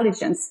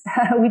intelligence,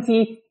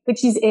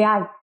 which is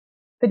AI.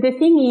 But the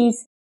thing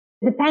is,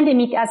 the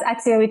pandemic has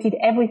accelerated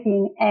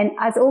everything and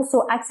has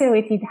also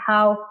accelerated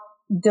how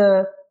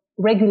the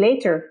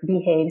regulator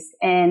behaves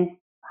and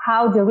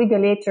how the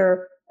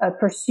regulator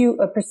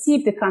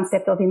perceive the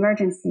concept of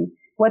emergency.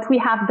 What we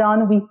have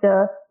done with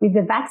the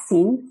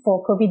vaccine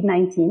for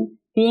COVID-19,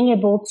 being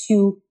able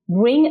to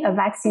bring a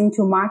vaccine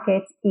to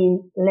market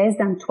in less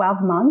than 12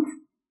 months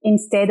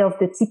instead of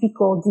the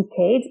typical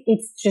decade,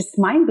 it's just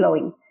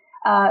mind-blowing.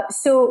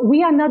 So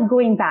we are not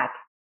going back.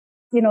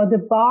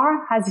 The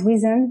bar has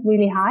risen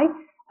really high.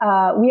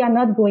 We are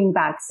not going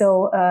back.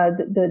 So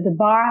the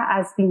bar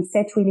has been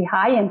set really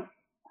high and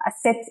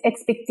set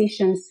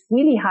expectations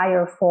really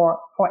higher for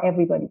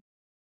everybody.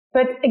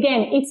 But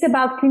again, it's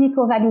about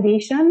clinical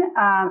validation,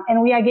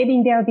 and we are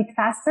getting there a bit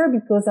faster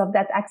because of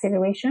that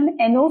acceleration,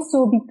 and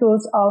also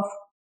because of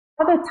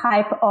other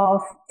type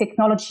of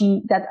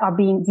technology that are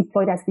being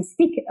deployed as we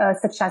speak,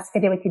 such as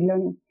federated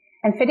learning.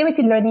 And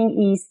federated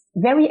learning is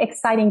very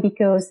exciting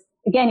because,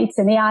 again, it's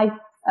an AI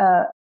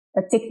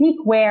a technique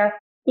where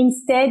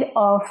instead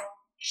of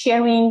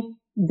sharing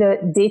the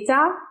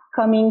data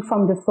coming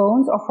from the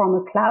phones or from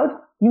a cloud,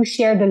 you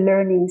share the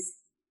learnings.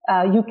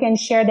 You can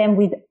share them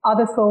with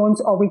other phones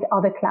or with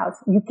other clouds.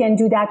 You can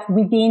do that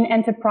within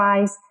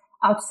enterprise,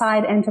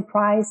 outside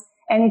enterprise,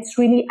 and it's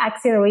really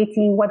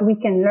accelerating what we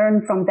can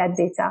learn from that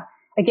data.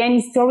 Again,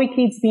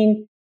 historically, it's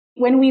been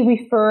when we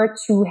refer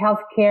to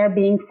healthcare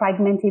being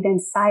fragmented and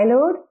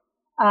siloed,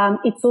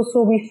 it's also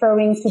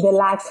referring to the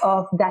lack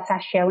of data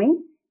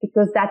sharing,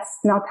 because that's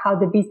not how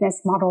the business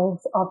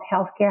models of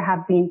healthcare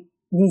have been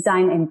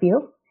designed and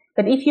built.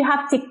 But if you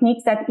have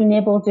techniques that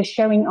enable the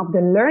sharing of the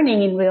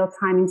learning in real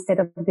time instead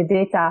of the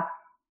data,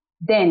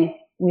 then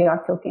we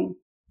are talking.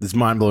 It's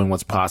mind-blowing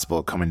what's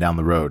possible coming down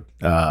the road,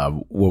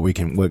 what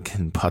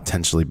can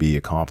potentially be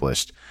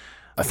accomplished.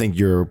 I think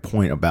your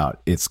point about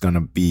it's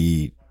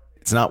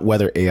not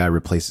whether AI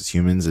replaces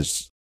humans,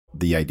 it's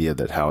the idea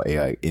that how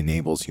AI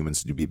enables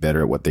humans to be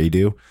better at what they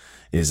do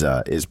is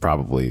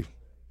probably,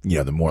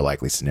 the more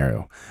likely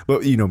scenario.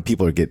 But,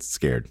 people get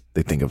scared.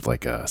 They think of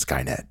like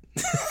Skynet.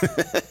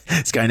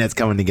 Skynet's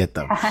coming to get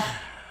them.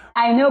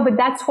 I know, but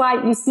that's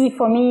why you see,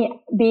 for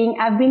me,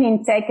 I've been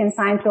in tech and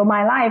science all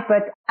my life,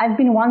 but I've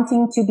been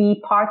wanting to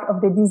be part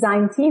of the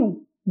design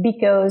team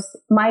because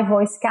my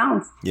voice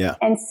counts. Yeah.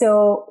 And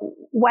so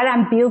what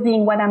I'm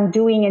building, what I'm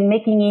doing and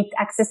making it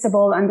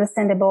accessible,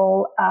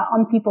 understandable,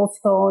 on people's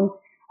phone,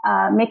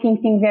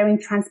 making things very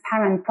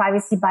transparent,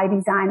 privacy by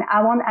design.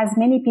 I want as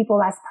many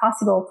people as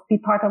possible to be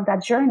part of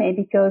that journey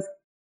because,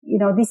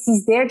 this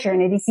is their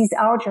journey. This is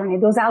our journey.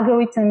 Those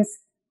algorithms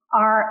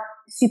are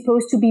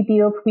supposed to be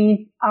built with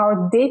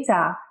our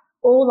data,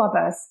 all of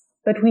us,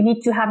 but we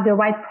need to have the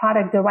right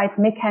product, the right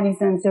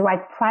mechanisms, the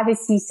right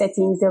privacy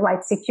settings, the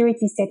right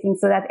security settings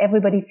so that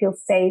everybody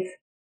feels safe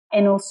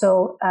and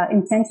also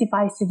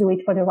incentivized to do it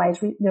for the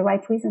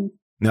right reasons.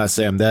 No,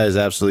 Sam, that is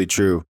absolutely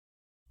true.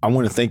 I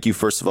want to thank you,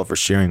 first of all, for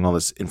sharing all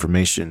this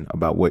information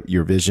about what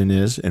your vision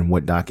is and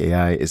what Doc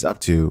AI is up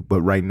to. But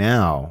right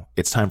now,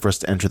 it's time for us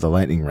to enter the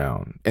lightning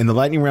round. And the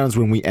lightning round is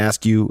when we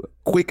ask you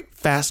quick,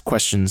 fast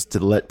questions to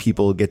let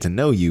people get to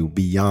know you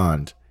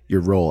beyond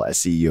your role as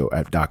CEO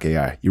at Doc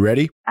AI. You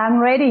ready? I'm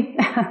ready.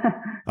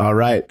 All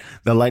right.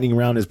 The lightning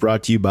round is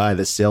brought to you by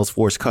the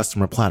Salesforce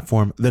Customer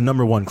Platform, the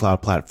 #1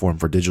 cloud platform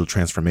for digital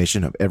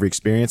transformation of every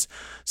experience.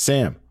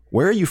 Sam,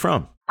 where are you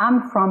from?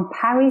 I'm from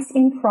Paris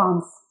in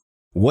France.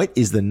 What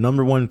is the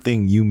 #1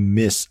 thing you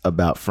miss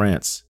about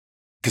France?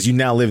 Because you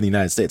now live in the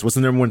United States. What's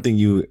the #1 thing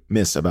you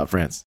miss about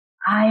France?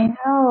 I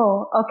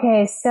know.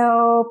 Okay,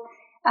 so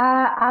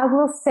I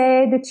will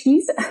say the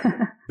cheese.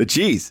 The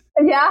cheese?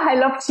 Yeah, I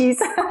love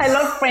cheese. I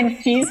love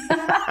French cheese.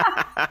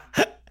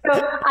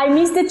 So I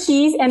miss the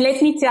cheese, and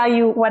let me tell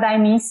you what I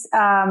miss.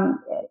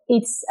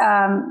 It's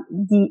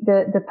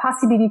the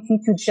possibility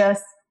to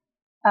just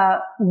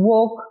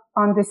walk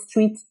on the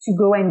street to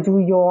go and do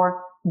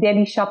your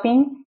daily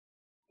shopping.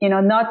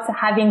 Not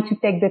having to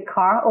take the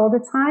car all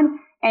the time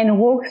and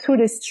walk through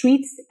the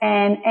streets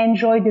and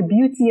enjoy the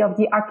beauty of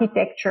the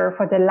architecture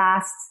for the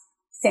last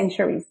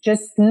centuries.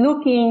 Just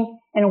looking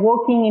and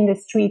walking in the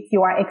street,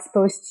 you are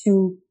exposed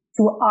to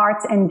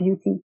art and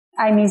beauty.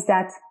 I miss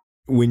that.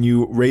 When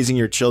you raising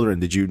your children,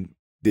 did you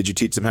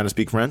teach them how to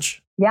speak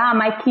French? Yeah,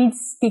 my kids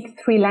speak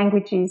 3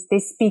 languages. They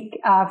speak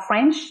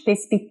French, they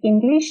speak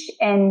English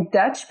and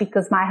Dutch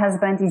because my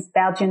husband is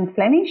Belgian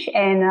Flemish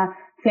and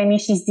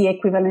Flemish is the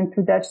equivalent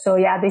to Dutch. So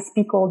yeah, they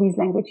speak all these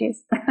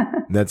languages.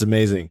 That's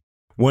amazing.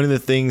 One of the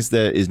things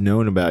that is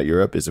known about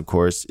Europe is, of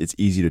course, it's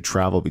easy to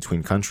travel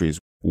between countries.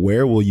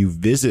 Where will you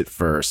visit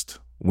first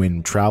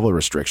when travel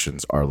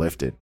restrictions are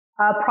lifted?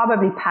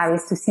 Probably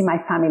Paris to see my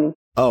family.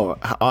 Oh,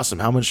 awesome.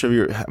 How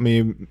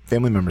many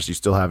family members do you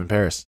still have in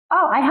Paris?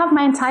 Oh, I have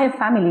my entire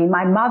family.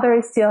 My mother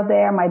is still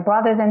there, my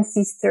brothers and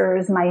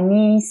sisters, my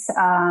niece.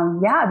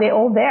 Yeah, they're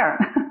all there.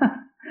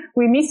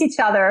 We miss each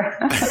other.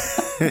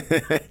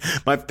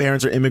 My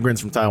parents are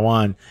immigrants from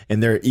Taiwan,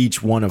 and they're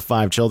each one of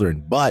 5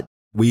 children, but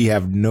we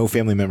have no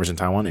family members in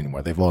Taiwan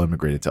anymore. They've all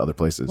immigrated to other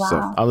places. Wow.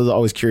 So I was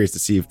always curious to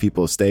see if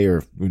people stay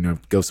or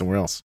go somewhere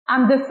else.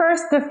 I'm the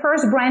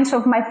first branch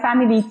of my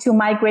family to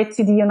migrate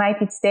to the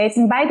United States.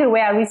 And by the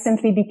way, I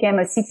recently became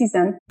a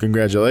citizen.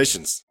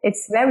 Congratulations.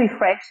 It's very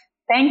fresh.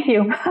 Thank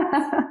you.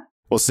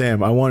 Well,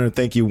 Sam, I want to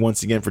thank you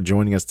once again for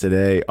joining us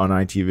today on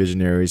IT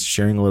Visionaries,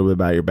 sharing a little bit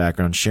about your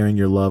background, sharing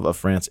your love of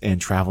France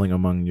and traveling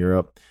among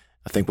Europe.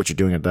 I think what you're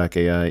doing at Doc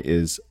AI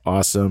is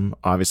awesome.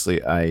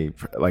 Obviously,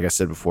 like I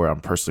said before, I'm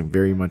personally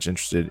very much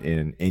interested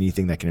in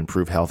anything that can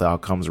improve health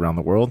outcomes around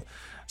the world.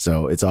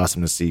 So it's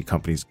awesome to see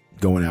companies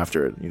going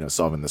after it,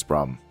 solving this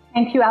problem.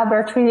 Thank you,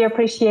 Albert. Really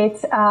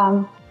appreciate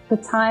the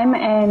time,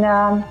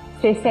 and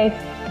stay safe.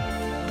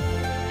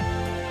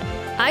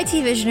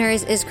 IT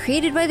Visionaries is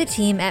created by the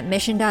team at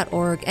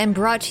Mission.org and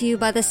brought to you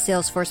by the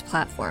Salesforce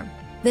platform,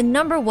 the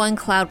 #1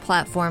 cloud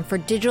platform for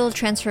digital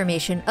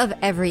transformation of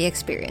every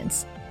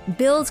experience.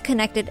 Build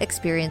connected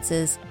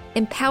experiences,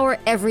 empower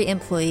every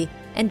employee,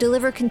 and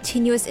deliver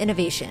continuous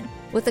innovation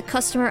with the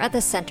customer at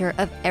the center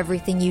of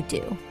everything you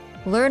do.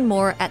 Learn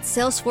more at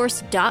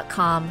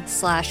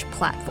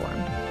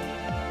salesforce.com/platform.